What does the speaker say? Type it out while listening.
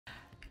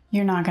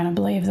You're not gonna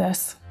believe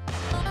this.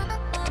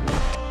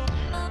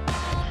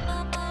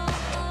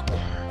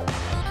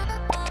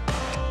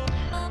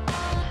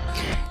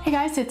 Hey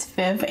guys, it's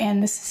Viv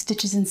and this is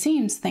Stitches and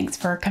Seams. Thanks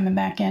for coming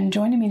back and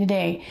joining me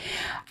today.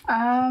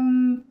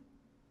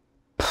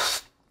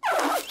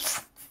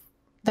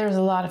 There's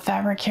a lot of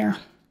fabric here.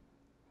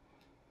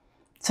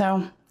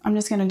 So I'm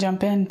just gonna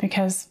jump in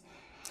because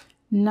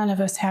none of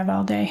us have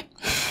all day.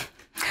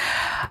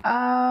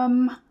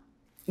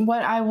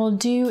 What I will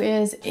do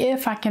is,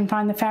 if I can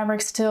find the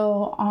fabric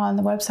still on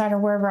the website or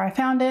wherever I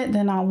found it,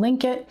 then I'll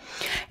link it.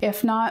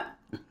 If not,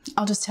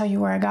 I'll just tell you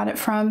where I got it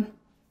from.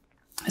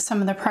 Some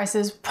of the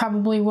prices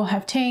probably will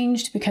have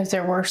changed because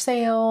there were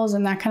sales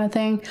and that kind of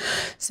thing.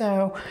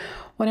 So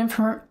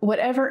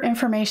whatever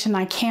information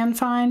I can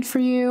find for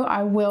you,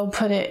 I will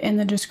put it in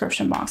the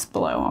description box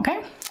below,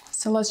 okay?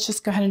 So let's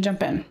just go ahead and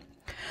jump in.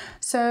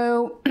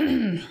 So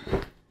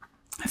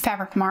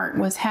Fabric Mart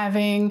was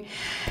having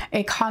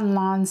a cotton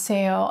lawn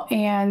sale,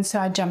 and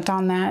so I jumped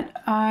on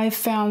that. I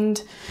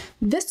found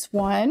this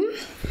one,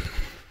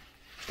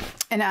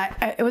 and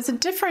it was a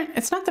different,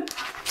 it's not the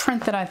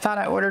print that I thought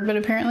I ordered, but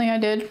apparently I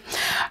did.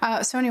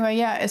 So anyway,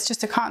 yeah, it's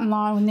just a cotton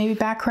lawn with navy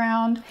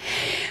background.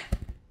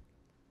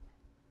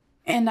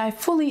 And I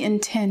fully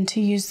intend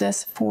to use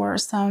this for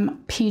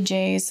some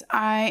PJs.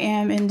 I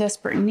am in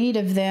desperate need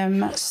of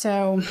them.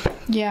 So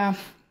yeah,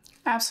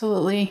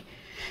 absolutely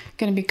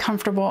going to be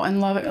comfortable and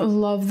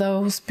love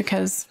those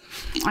because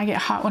I get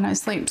hot when I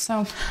sleep.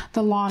 So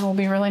the lawn will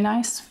be really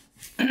nice.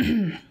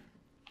 Then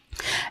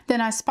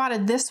I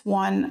spotted this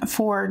one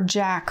for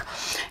Jack,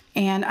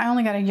 and I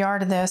only got a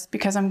yard of this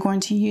because I'm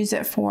going to use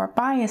it for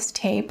bias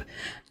tape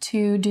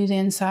to do the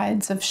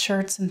insides of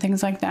shirts and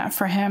things like that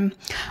for him.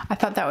 I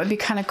thought that would be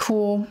kind of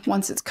cool.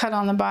 Once it's cut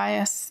on the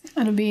bias,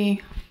 it'll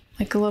be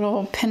like a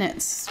little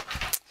pennants.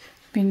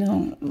 Be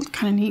kind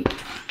of neat.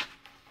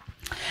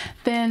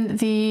 Then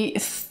the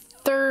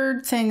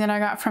third thing that I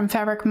got from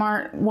Fabric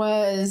Mart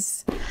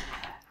was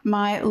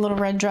my little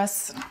red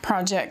dress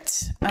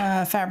project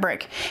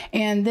fabric,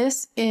 and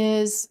this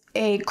is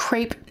a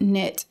crepe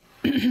knit.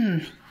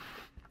 I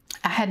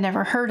had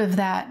never heard of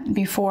that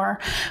before,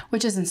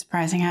 which isn't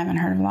surprising. I haven't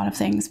heard of a lot of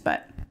things,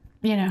 but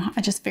you know,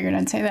 I just figured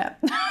I'd say that.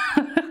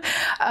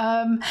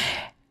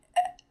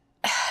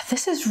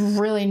 This is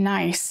really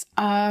nice.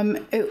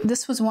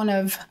 This was one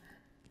of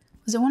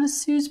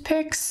Sue's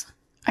picks?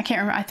 I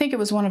can't remember. I think it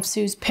was one of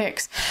Sue's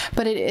picks,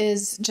 but it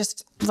is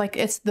just like,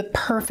 it's the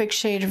perfect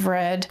shade of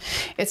red.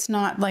 It's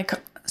not like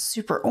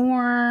super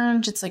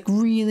orange. It's like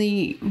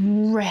really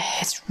red.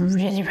 It's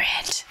really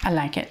red. I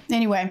like it.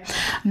 Anyway,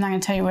 I'm not going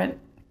to tell you what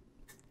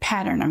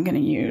pattern I'm going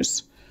to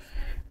use,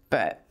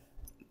 but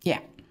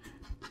yeah,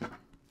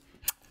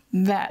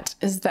 that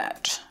is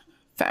that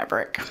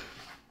fabric.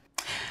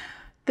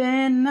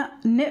 Then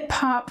Knit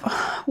Pop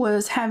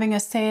was having a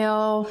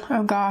sale.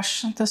 Oh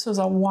gosh, this was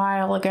a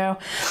while ago.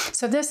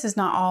 So this is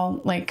not all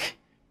like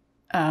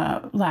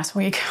last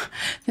week.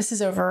 This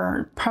is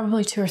over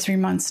probably 2 or 3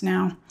 months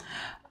now.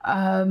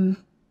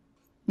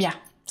 Yeah,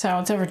 so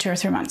it's over 2 or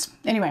 3 months.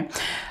 Anyway,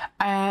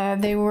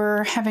 they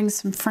were having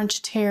some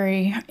French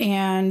terry,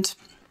 and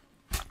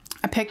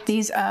I picked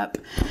these up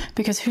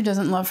because who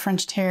doesn't love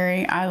French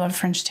terry? I love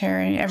French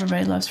terry.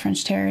 Everybody loves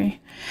French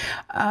terry.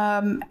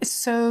 It's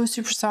so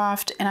super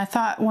soft, and I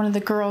thought one of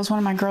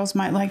my girls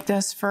might like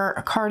this for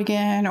a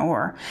cardigan,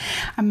 or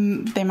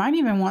they might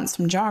even want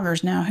some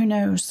joggers now. Who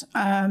knows?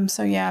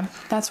 So yeah,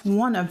 that's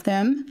one of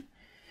them.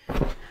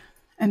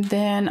 And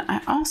then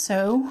I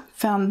also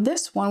found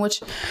this one,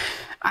 which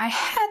I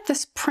had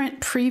this print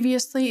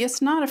previously. It's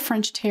not a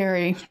French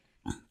terry.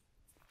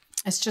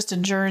 It's just a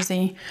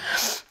jersey.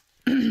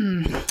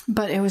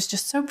 But it was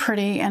just so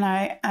pretty, and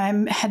I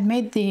had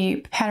made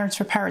the patterns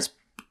for Pirate's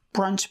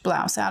brunch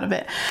blouse out of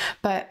it,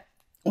 but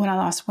when I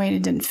lost weight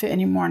it didn't fit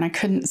anymore and I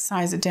couldn't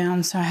size it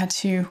down, so I had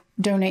to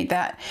donate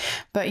that.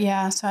 But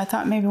yeah, so I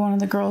thought maybe one of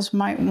the girls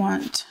might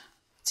want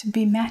to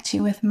be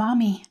matchy with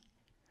mommy.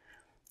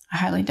 I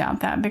highly doubt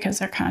that because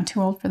they're kind of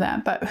too old for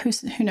that, but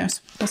who knows?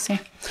 We'll see.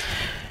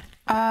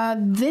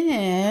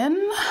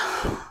 Then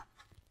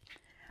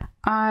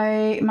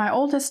my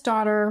oldest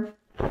daughter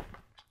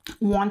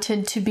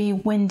wanted to be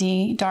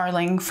Wendy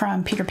Darling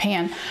from Peter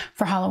Pan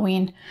for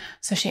Halloween.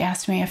 So she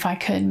asked me if I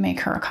could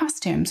make her a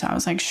costume. So I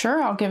was like,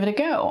 sure, I'll give it a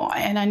go.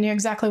 And I knew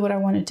exactly what I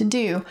wanted to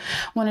do.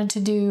 Wanted to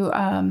do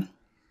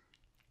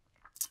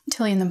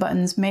Tilly and the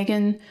Buttons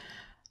Megan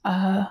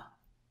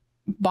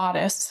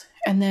bodice.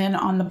 And then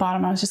on the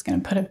bottom, I was just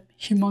going to put a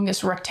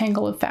humongous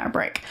rectangle of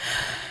fabric.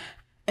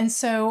 And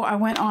so I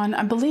went on,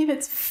 I believe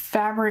it's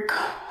Fabric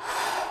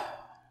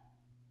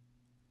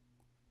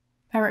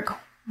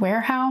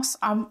Warehouse.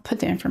 I'll put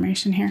the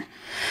information here,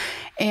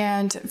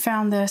 and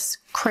found this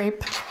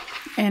crepe,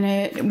 and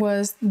it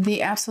was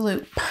the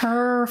absolute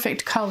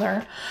perfect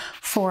color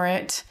for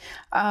it.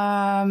 So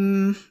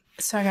I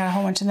got a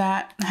whole bunch of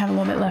that. I have a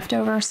little bit left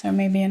over, so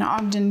maybe an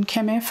Ogden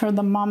Kemme for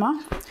the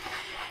mama.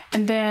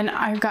 And then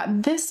I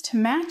got this to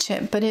match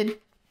it, but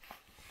it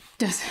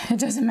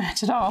doesn't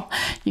match at all.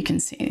 You can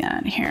see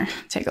that here.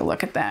 Take a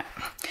look at that.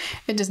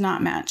 It does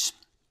not match.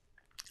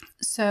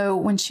 So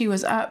when she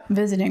was up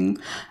visiting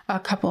a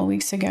couple of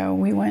weeks ago,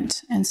 we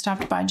went and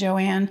stopped by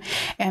Joann,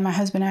 and my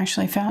husband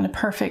actually found a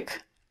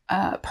perfect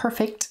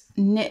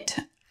knit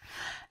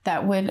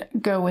that would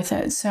go with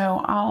it.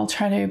 So I'll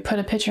try to put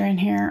a picture in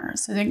here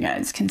so that you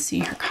guys can see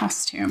her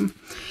costume.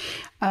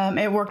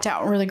 It worked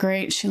out really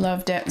great. She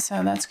loved it,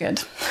 so that's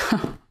good.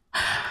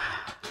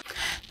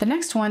 The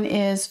next one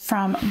is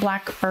from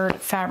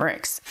Blackbird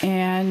Fabrics,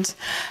 and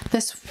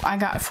this I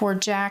got for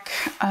Jack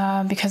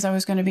because I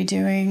was going to be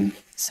doing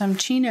some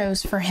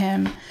chinos for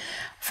him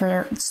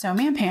for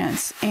snowman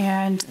pants,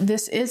 and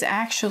this is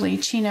actually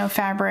chino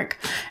fabric.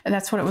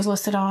 That's what it was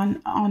listed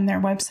on their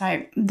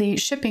website. The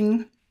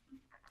shipping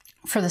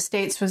for the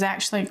States was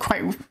actually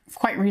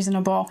quite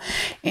reasonable,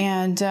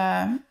 and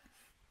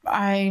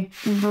I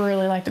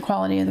really like the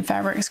quality of the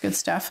fabric. It's good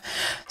stuff.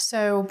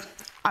 So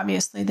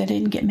obviously they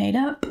didn't get made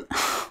up.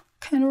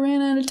 Kind of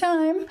ran out of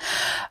time.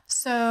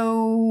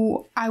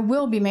 So I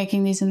will be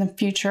making these in the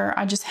future.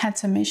 I just had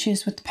some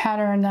issues with the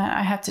pattern that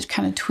I have to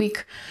kind of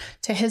tweak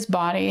to his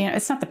body.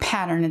 It's not the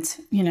pattern,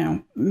 it's, you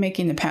know,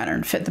 making the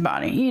pattern fit the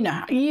body. You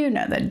know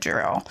the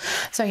drill.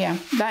 So yeah,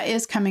 that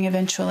is coming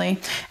eventually.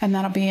 And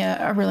that'll be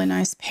a really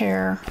nice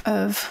pair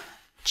of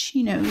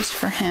chinos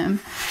for him.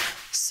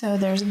 So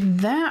there's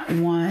that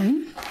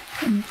one.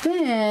 And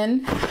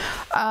then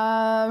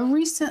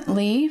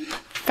recently,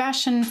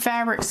 Fashion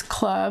Fabrics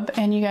Club,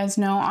 and you guys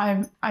know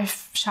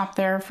I've shopped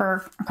there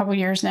for a couple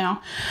years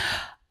now.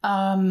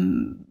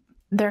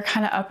 They're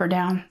kind of up or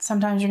down.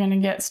 Sometimes you're going to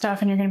get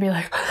stuff and you're going to be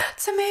like, oh,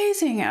 that's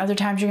amazing. Other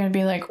times you're going to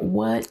be like,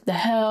 what the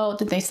hell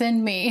did they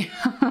send me?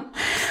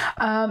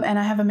 And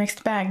I have a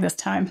mixed bag this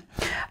time.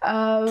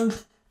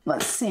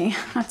 Let's see. I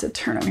have to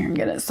turn over here and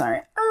get it.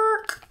 Sorry.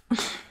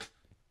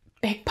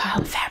 Big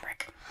pile of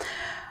fabric.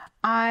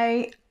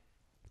 I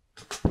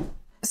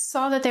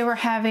saw that they were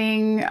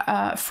having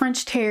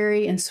French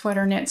terry and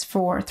sweater knits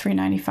for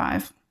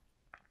 $3.95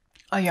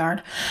 a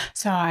yard.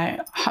 So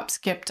I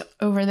skipped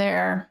over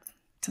there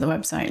to the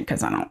website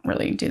because I don't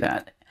really do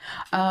that,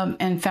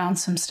 and found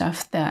some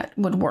stuff that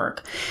would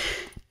work.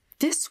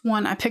 This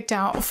one I picked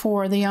out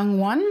for the young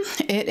one.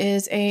 It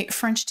is a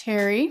French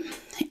terry,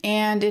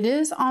 and it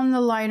is on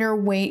the lighter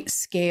weight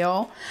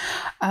scale,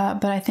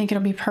 but I think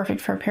it'll be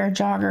perfect for a pair of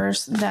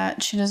joggers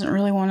that she doesn't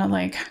really want to,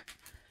 like,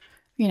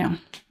 you know,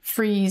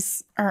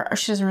 freeze, or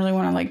she doesn't really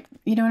want to, like,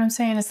 you know what I'm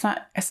saying? It's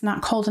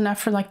not cold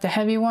enough for like the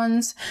heavy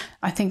ones.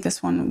 I think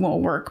this one will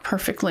work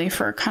perfectly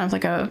for kind of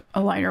like a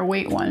lighter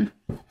weight one.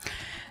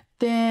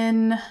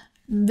 Then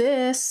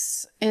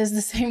this is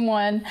the same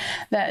one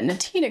that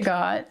Natita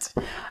got,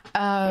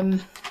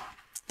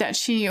 that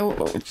she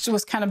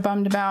was kind of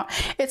bummed about.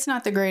 It's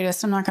not the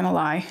greatest, I'm not going to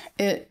lie.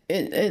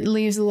 It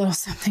leaves a little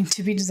something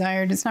to be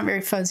desired. It's not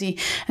very fuzzy,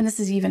 and this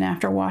is even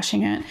after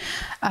washing it.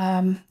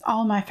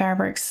 All my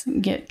fabrics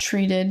get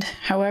treated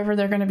however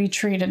they're going to be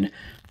treated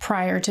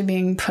prior to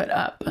being put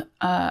up,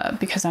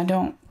 because I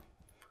don't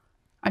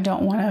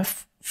want to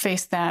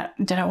face that.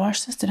 Did I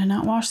wash this? Did I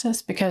not wash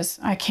this? Because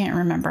I can't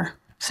remember.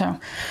 So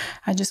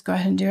I just go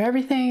ahead and do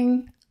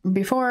everything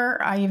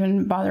before I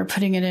even bother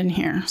putting it in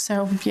here.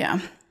 So yeah.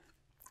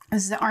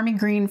 This is the Army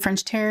Green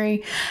French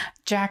Terry.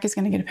 Jack is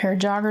going to get a pair of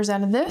joggers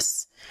out of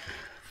this.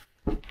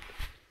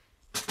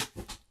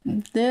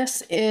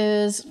 This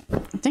is,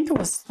 I think it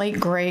was slate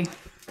gray.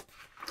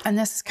 And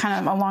this is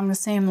kind of along the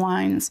same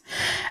lines.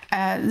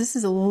 This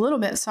is a little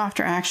bit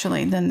softer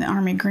actually than the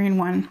Army Green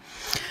one.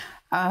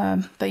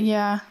 But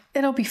yeah,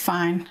 it'll be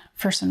fine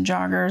for some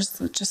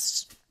joggers,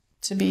 just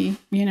to be,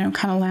 you know,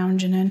 kind of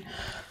lounging in.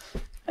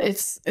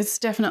 It's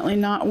definitely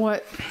not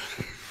what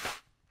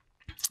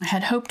I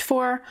had hoped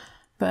for,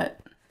 but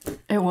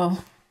it will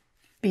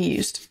be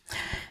used.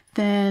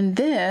 Then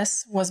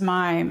this was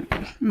my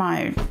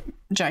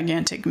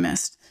gigantic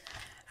miss.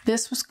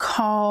 This was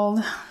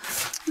called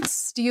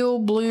Steel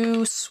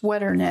Blue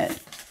Sweater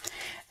Knit,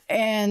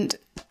 and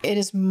it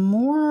is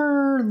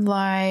more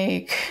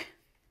like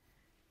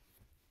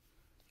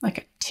a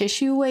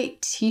tissue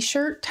weight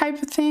t-shirt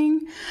type of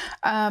thing,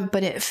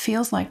 but it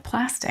feels like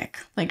plastic,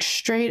 like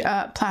straight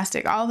up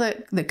plastic. All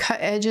the cut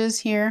edges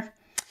here,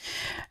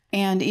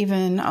 and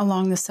even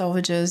along the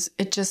selvages,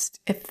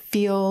 it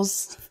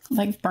feels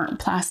like burnt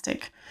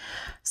plastic.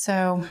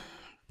 So,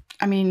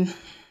 I mean,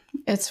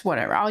 it's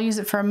whatever. I'll use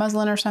it for a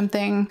muslin or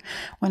something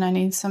when I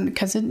need some,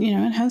 because it, you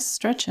know, it has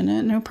stretch in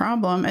it, no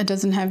problem. It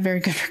doesn't have very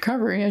good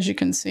recovery, as you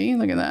can see.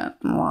 Look at that.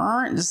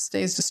 It just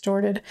stays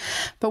distorted,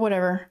 but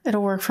whatever.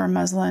 It'll work for a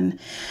muslin.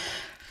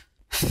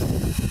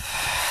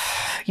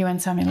 You win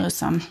some, you lose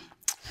some.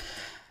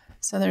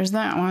 So there's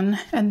that one.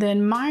 And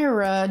then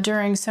Myra,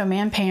 during Sew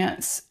Man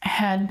Pants,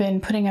 had been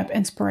putting up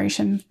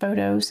inspiration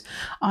photos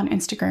on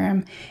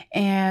Instagram,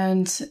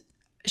 and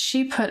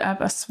she put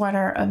up a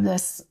sweater of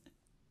this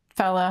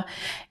fella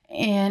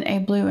in a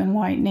blue and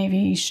white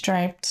navy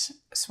striped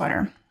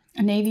sweater,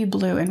 a navy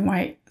blue and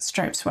white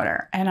striped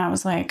sweater. And I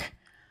was like,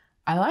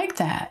 I like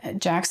that.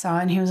 Jack saw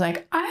it and he was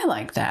like, I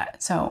like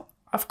that. So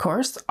of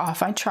course,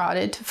 off I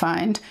trotted to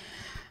find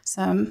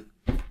some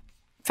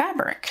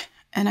fabric,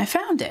 and I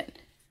found it.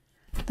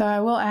 Though I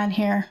will add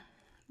here,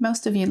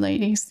 most of you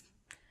ladies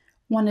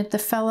wanted the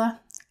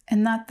fella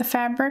and not the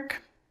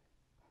fabric.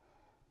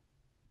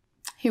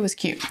 He was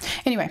cute.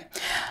 Anyway,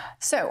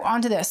 so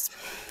onto this.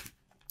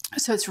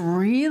 So it's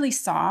really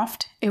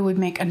soft. It would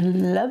make a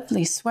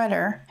lovely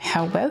sweater.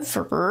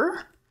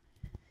 However,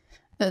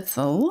 it's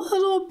a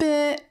little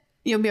bit,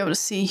 you'll be able to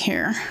see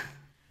here,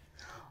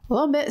 a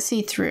little bit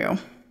see-through.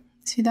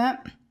 See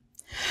that?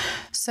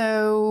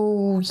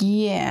 So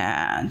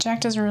yeah,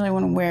 Jack doesn't really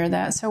want to wear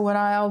that. So what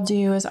I'll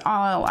do is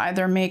I'll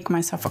either make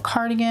myself a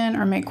cardigan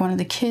or make one of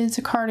the kids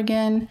a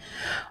cardigan,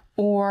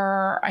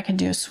 or I could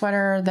do a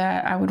sweater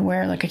that I would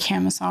wear like a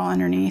camisole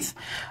underneath,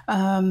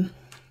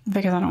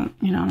 because I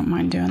don't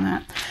mind doing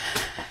that.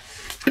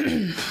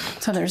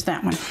 So there's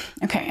that one.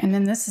 Okay, and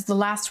then this is the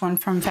last one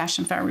from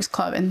Fashion Fabrics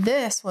Club, and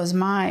this was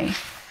my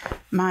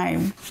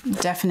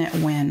definite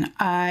win.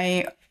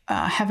 I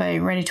have a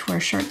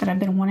ready-to-wear shirt that I've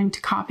been wanting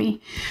to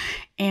copy,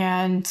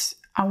 and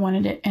I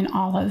wanted it in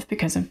olive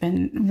because I've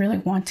been really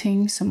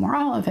wanting some more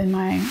olive in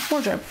my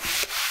wardrobe.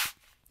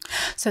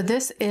 So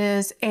this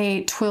is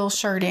a twill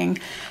shirting.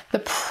 The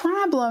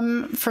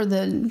problem for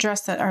the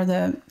dress that, or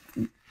the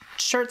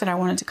shirt that I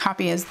wanted to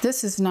copy, is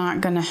this is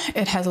not gonna,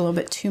 it has a little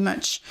bit too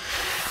much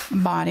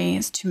body.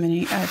 It's too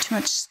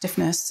much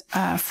stiffness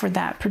for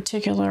that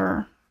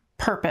particular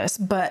purpose,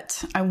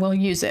 but I will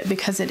use it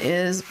because it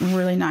is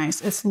really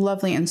nice. It's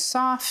lovely and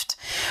soft.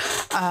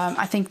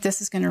 I think this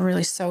is going to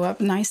really sew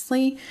up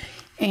nicely,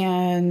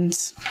 and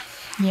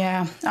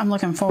yeah, I'm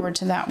looking forward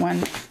to that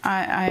one.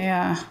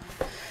 I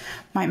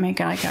might make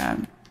like a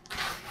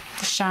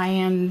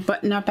Cheyenne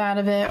button up out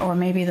of it, or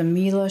maybe the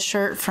Mila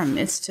shirt from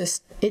Itch to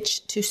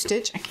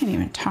Stitch. I can't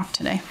even talk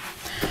today.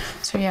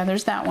 So yeah,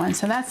 there's that one.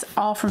 So that's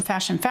all from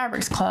Fashion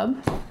Fabrics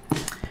Club.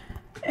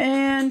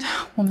 And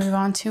we'll move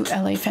on to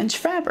LA Finch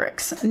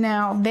Fabrics.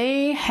 Now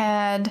they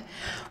had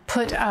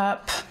put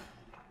up,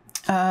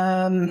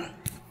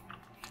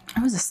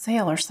 it was a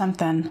sale or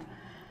something.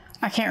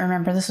 I can't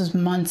remember. This was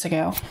months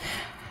ago.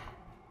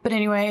 But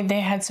anyway,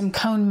 they had some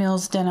Cone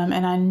Mills denim,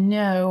 and I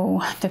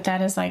know that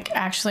that is like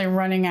actually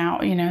running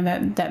out. You know,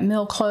 that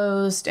mill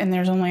closed and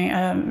there's only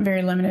a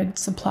very limited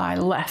supply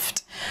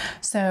left.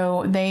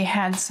 So they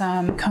had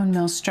some Cone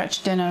Mills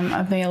stretch denim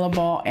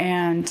available,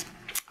 and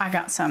I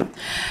got some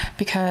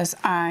because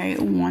I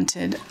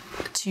wanted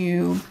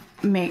to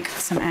make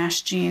some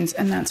ash jeans,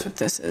 and that's what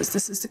this is.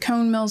 This is the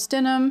Cone Mills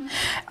denim.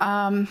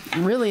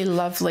 Really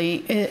lovely.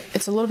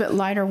 It's a little bit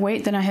lighter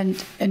weight than I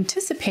had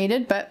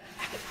anticipated, but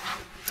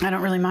I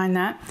don't really mind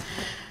that.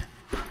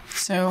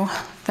 So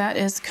that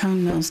is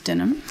Cone Mills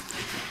denim.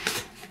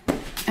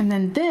 And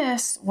then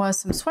this was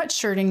some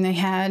sweatshirting they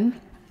had.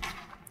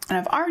 And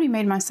I've already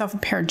made myself a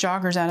pair of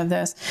joggers out of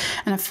this,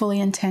 and I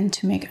fully intend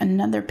to make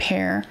another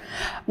pair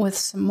with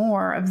some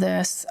more of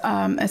this.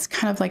 It's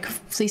kind of like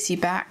fleecy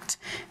backed,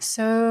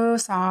 so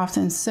soft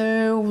and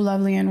so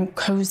lovely and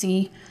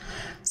cozy.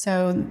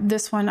 So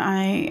this one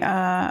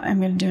I'm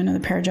going to do another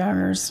pair of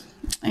joggers,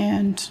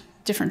 and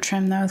different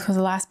trim though, because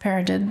the last pair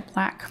I did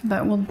black,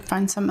 but we'll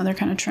find some other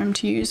kind of trim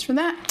to use for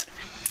that.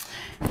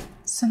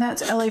 So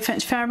that's LA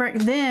Finch Fabric.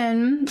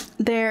 Then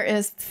there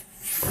is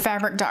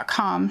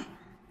fabric.com.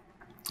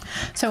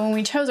 So when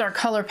we chose our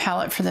color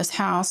palette for this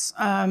house,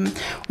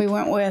 we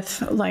went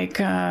with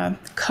like a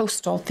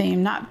coastal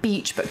theme, not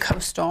beach, but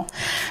coastal.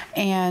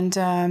 And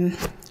I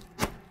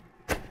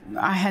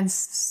had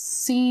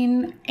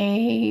seen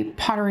a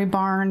Pottery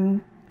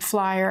Barn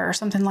flyer or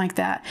something like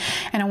that,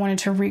 and I wanted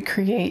to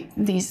recreate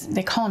these.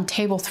 They call them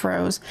table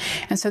throws,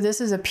 and so this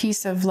is a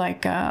piece of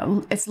like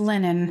it's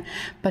linen,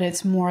 but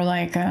it's more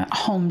like a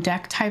home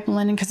deck type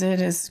linen because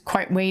it is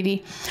quite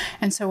weighty.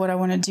 And so what I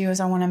want to do is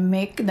I want to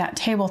make that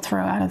table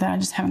throw out of that. I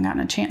just haven't gotten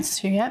a chance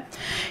to yet,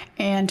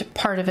 and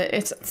part of it,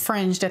 it's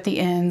fringed at the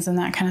ends and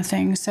that kind of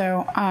thing,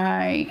 so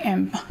I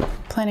am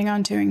planning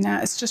on doing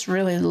that. It's just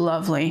really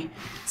lovely.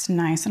 It's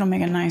nice. It'll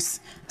make a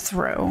nice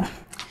throw.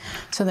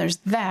 So there's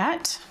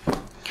that.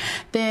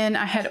 Then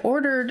I had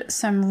ordered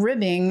some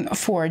ribbing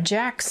for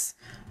Jack's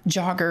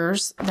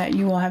joggers that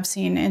you will have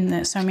seen in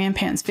the Sew Man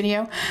Pants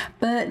video,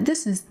 but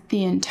this is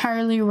the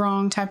entirely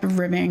wrong type of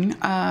ribbing.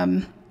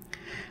 I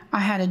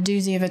had a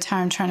doozy of a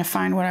time trying to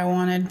find what I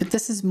wanted, but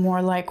this is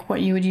more like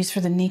what you would use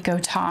for the Nico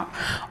top,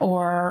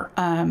 or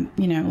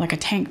you know, like a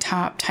tank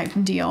top type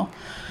deal.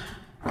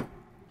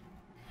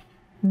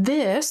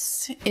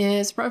 This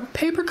is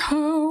Paper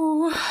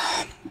Co.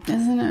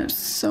 Isn't it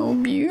so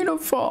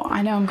beautiful?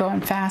 I know I'm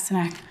going fast and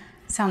I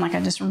sound like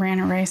I just ran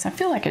a race. I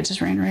feel like I just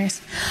ran a race.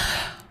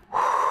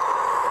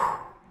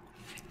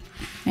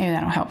 Maybe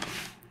that'll help.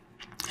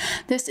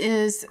 This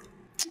is,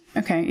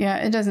 okay, yeah,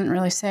 it doesn't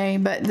really say,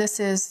 but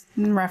this is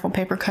Rifle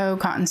Paper Co.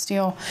 Cotton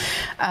Steel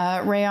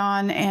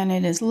rayon, and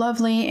it is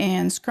lovely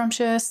and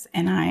scrumptious,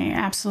 and I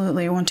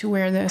absolutely want to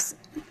wear this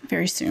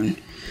very soon.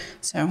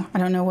 So I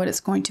don't know what it's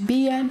going to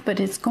be yet, but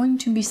it's going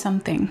to be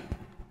something.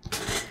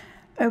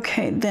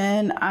 Okay,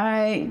 then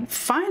I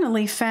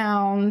finally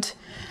found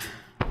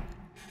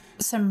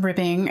some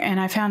ribbing, and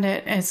I found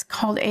it. It's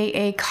called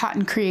AA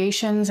Cotton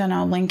Creations, and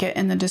I'll link it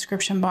in the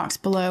description box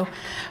below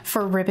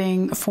for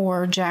ribbing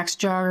for Jack's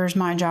joggers,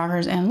 my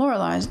joggers, and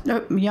Lorelai's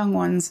young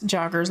one's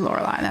joggers.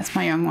 Lorelai, that's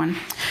my young one.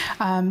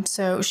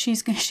 So she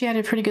had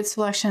a pretty good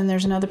selection.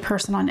 There's another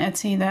person on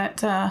Etsy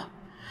that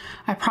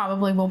I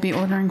probably will be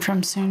ordering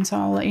from soon, so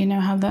I'll let you know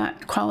how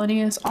that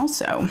quality is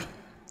also.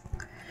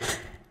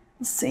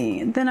 Let's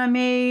see. Then I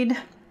made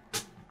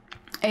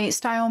a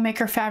Style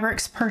Maker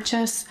Fabrics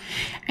purchase,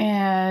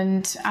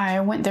 and I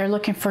went there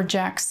looking for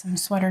Jack's some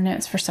sweater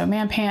knits for Sew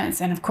Man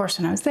Pants, and of course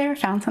when I was there I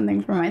found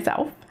something for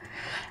myself,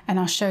 and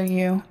I'll show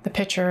you the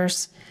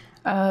pictures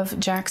of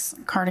Jack's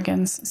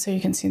cardigans so you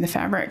can see the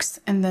fabrics.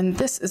 And then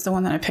this is the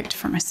one that I picked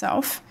for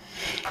myself,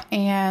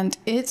 and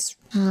it's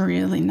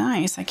really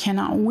nice. I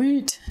cannot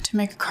wait to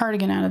make a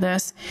cardigan out of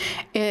this.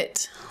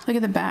 Look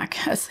at the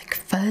back, it's like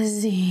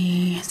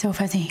fuzzy, so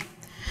fuzzy.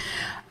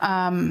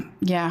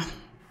 Yeah,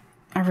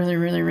 I really,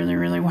 really, really,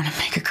 really want to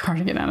make a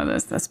cardigan out of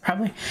this. That's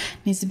probably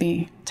needs to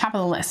be top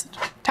of the list.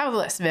 Top of the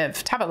list,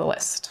 Viv. Top of the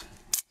list.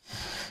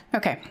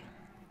 Okay.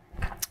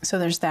 So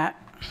there's that.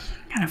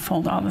 Gotta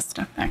fold all this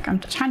stuff back. I'm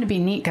trying to be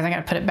neat because I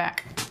gotta put it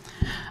back.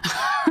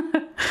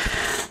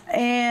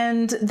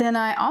 And then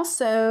I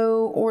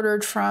also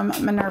ordered from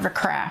Minerva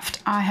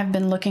Craft. I have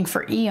been looking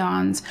for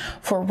eons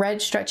for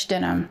red stretch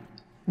denim.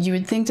 You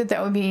would think that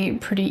that would be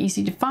pretty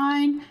easy to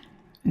find.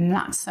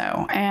 Not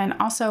so. And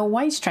also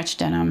white stretch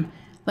denim.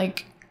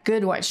 Like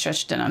good white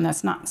stretch denim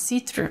that's not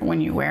see-through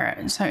when you wear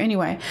it. So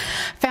anyway,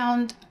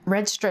 found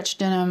red stretch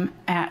denim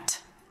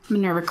at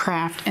Minerva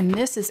Craft, and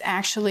this is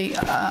actually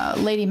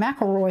Lady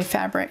McElroy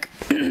fabric.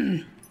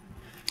 And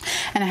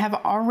I have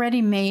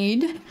already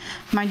made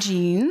my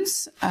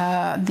jeans,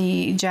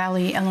 the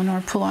Jolly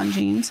Eleanor pull-on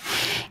jeans,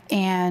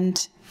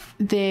 and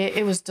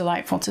it was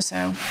delightful to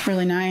sew.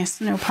 Really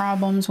nice, no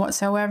problems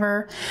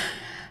whatsoever.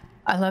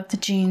 I love the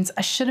jeans.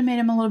 I should have made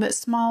them a little bit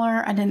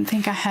smaller. I didn't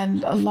think I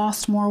had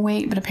lost more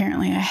weight, but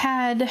apparently I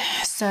had.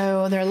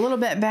 So they're a little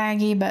bit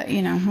baggy, but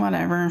you know,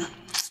 whatever.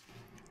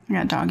 I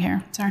got dog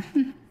hair, sorry.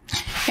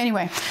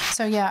 Anyway,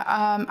 so yeah,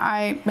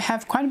 I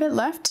have quite a bit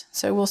left,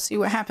 so we'll see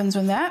what happens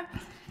with that.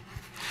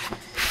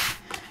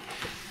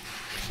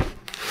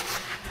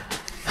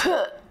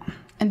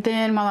 And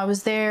then while I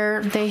was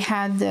there, they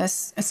had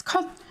this, it's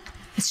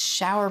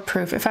shower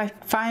proof. If I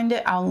find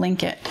it, I'll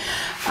link it.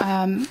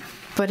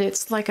 But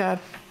it's like is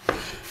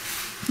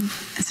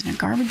it a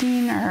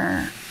gabardine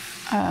or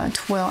a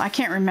twill? I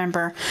can't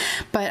remember,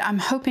 but I'm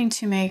hoping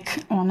to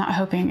make, well, not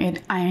hoping,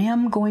 I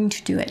am going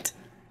to do it.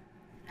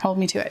 Hold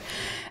me to it.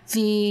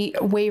 The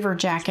Waver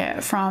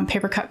jacket from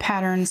Paper Cut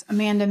Patterns.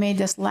 Amanda made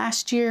this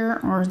last year,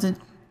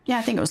 yeah,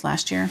 I think it was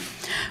last year,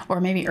 or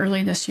maybe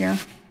early this year.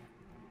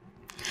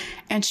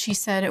 And she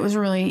said it was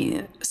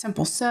really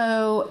simple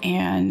sew,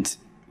 and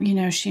you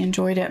know, she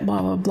enjoyed it,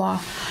 blah, blah,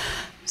 blah.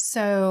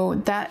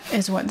 So that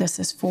is what this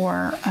is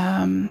for,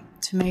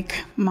 to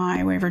make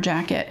my Waver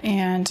jacket.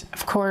 And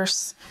of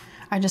course,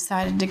 I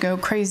decided to go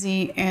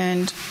crazy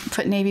and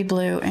put navy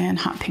blue and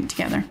hot pink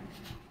together.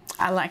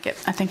 I like it.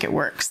 I think it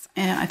works,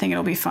 and I think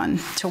it'll be fun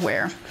to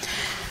wear.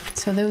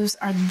 So those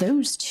are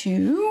those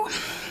two.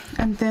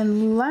 And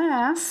then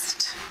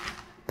last,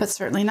 but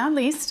certainly not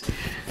least,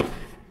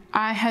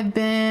 I had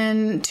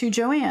been to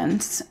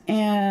Joann's,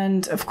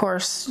 and of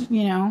course,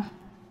 you know,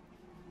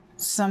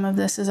 some of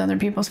this is other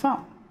people's fault.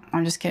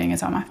 I'm just kidding,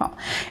 it's all my fault.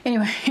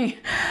 Anyway,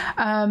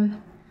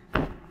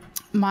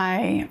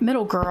 my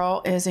middle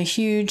girl is a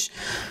huge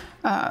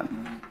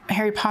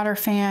Harry Potter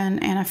fan,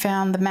 and I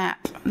found the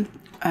map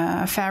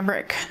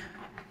fabric.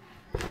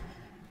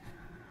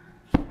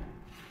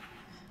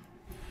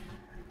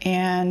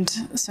 And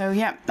so,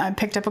 yeah, I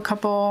picked up a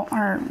couple,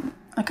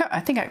 I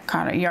think I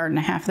caught 1.5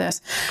 yards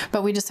this,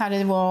 but we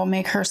decided we'll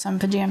make her some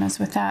pajamas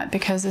with that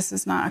because this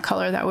is not a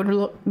color that would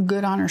look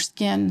good on her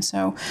skin.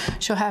 So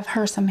she'll have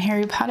her some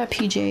Harry Potter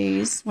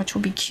PJs, which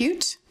will be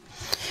cute.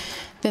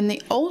 Then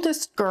the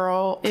oldest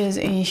girl is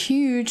a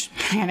huge,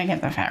 I gotta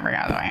get the fabric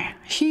out of the way,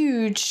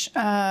 huge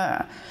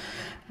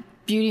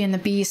Beauty and the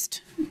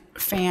Beast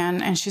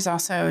fan, and she's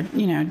also,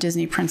 you know,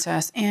 Disney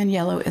princess, and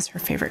yellow is her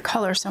favorite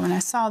color. So when I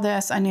saw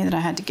this, I knew that I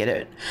had to get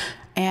it,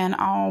 and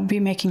I'll be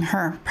making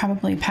her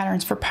probably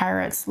Patterns for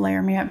Pirates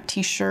Layer Me Up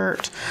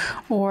t-shirt,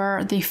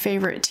 or the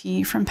favorite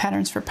tee from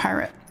Patterns for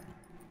Pirate.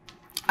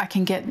 I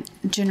can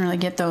generally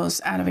get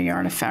those out of 1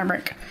 yard of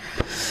fabric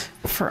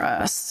for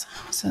us.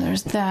 So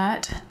there's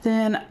that.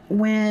 Then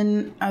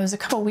when I was a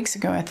couple weeks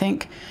ago, I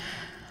think,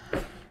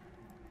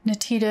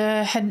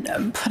 Natita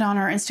had put on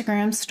our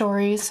Instagram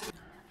stories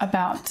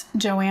about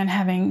Joann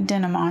having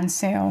denim on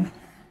sale,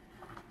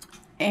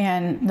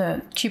 and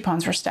the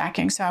coupons were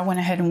stacking. So I went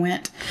ahead and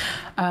went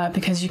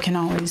because you can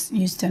always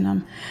use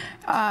denim.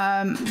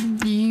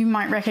 You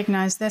might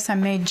recognize this. I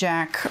made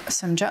Jack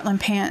some Jutland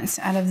pants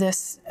out of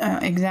this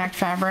exact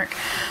fabric.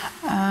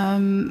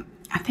 I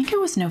think it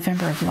was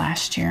November of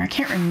last year. I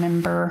can't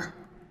remember.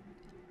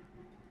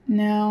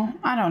 No,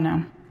 I don't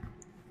know.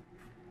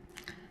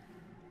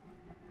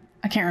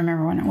 I can't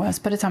remember when it was,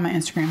 but it's on my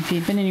Instagram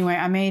feed. But anyway,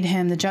 I made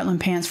him the Jutland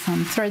pants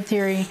from Thread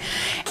Theory.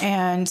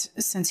 And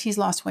since he's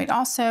lost weight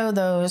also,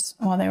 those,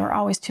 well, they were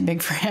always too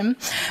big for him,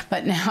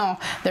 but now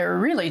they're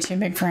really too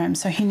big for him.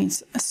 So he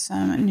needs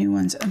some new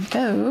ones of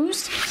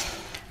those.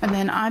 And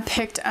then I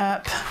picked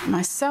up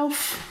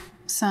myself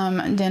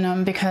some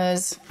denim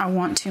because I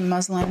want to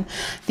muslin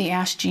the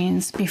Ash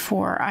jeans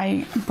before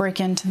I break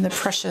into the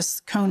Precious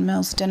Cone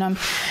Mills denim,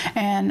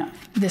 and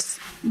this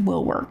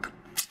will work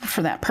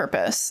for that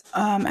purpose.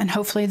 And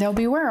hopefully they'll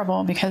be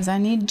wearable because I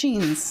need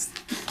jeans,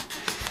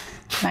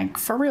 like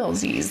for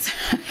realsies.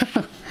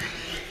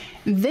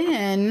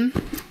 Then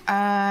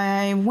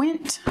I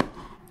went,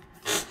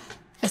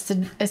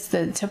 it's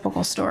the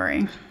typical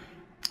story.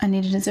 I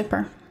needed a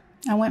zipper.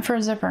 I went for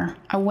a zipper.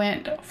 I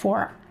went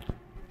for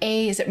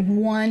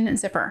one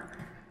zipper,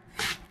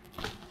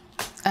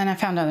 and I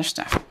found other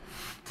stuff.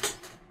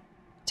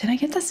 Did I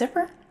get the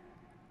zipper?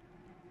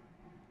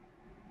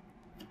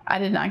 I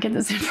did not get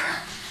the zipper.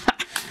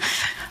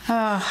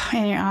 Oh,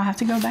 anyway, I'll have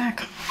to go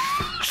back.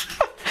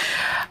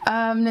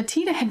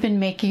 Natita had been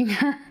making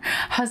her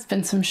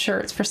husband some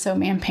shirts for Sew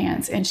Man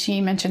Pants, and she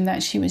mentioned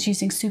that she was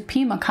using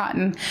Supima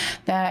cotton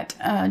that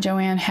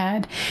Joanne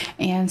had,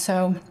 and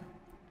so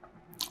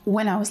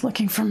when I was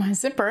looking for my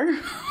zipper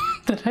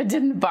that I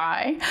didn't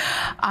buy,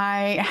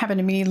 I happened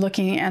to be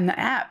looking in the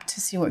app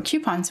to see what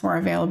coupons were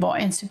available,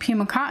 and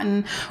Supima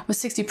cotton was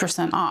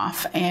 60%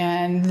 off,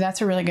 and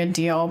that's a really good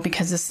deal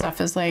because this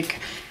stuff is like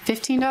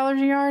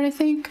 $15 a yard, I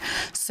think.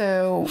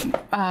 So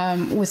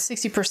with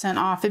 60%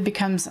 off, it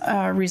becomes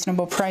a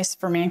reasonable price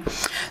for me.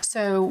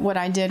 So what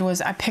I did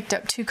was I picked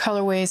up 2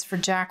 colorways for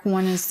Jack.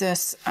 One is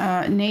this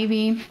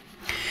navy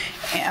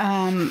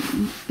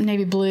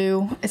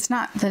blue. It's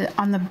not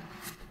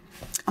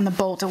on the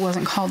bolt, it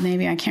wasn't called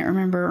navy. I can't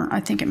remember.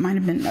 I think it might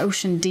have been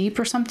Ocean Deep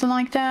or something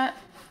like that.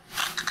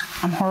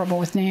 I'm horrible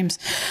with names.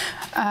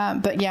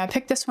 But yeah, I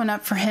picked this one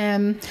up for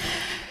him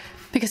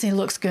because he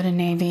looks good in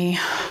navy,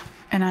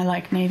 and I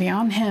like navy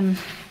on him,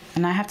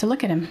 and I have to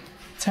look at him.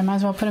 So I might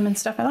as well put him in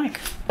stuff I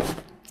like.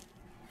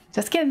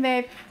 Just kidding,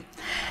 babe.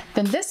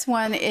 Then this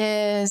one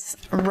is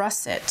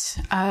Russet.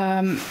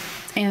 And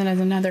there's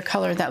another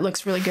color that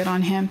looks really good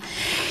on him.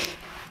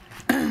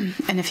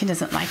 And if he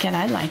doesn't like it,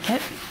 I like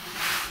it.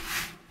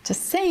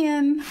 Just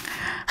saying.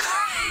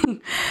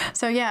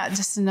 So yeah,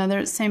 just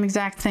another same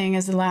exact thing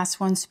as the last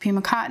one.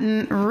 Supima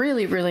cotton,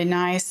 really, really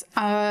nice.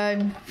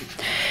 Didn't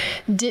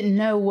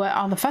know what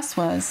all the fuss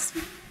was,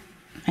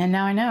 and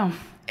now I know.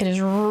 It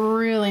is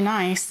really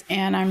nice,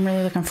 and I'm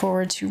really looking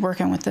forward to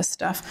working with this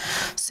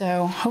stuff.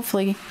 So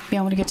hopefully be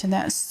able to get to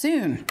that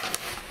soon.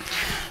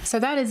 So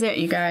that is it,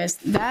 you guys.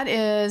 That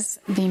is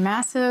the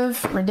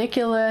massive,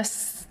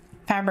 ridiculous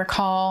fabric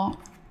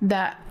haul.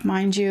 That,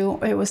 mind you,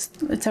 it's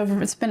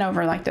been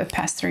over like the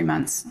past 3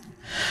 months.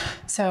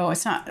 So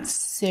it's not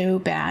so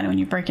bad when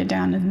you break it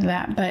down into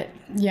that, but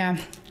yeah.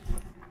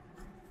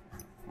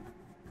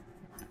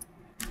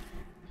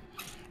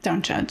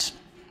 Don't judge.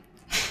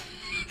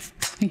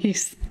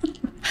 Please.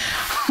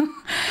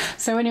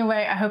 So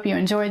anyway, I hope you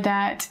enjoyed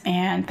that,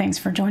 and thanks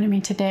for joining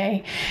me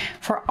today.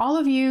 For all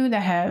of you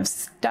that have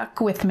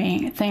stuck with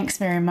me, thanks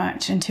very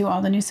much. And to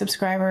all the new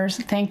subscribers,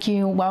 thank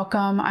you,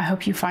 welcome. I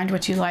hope you find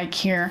what you like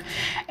here.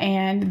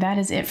 And that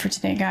is it for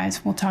today,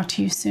 guys. We'll talk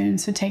to you soon,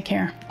 so take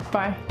care.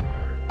 Bye.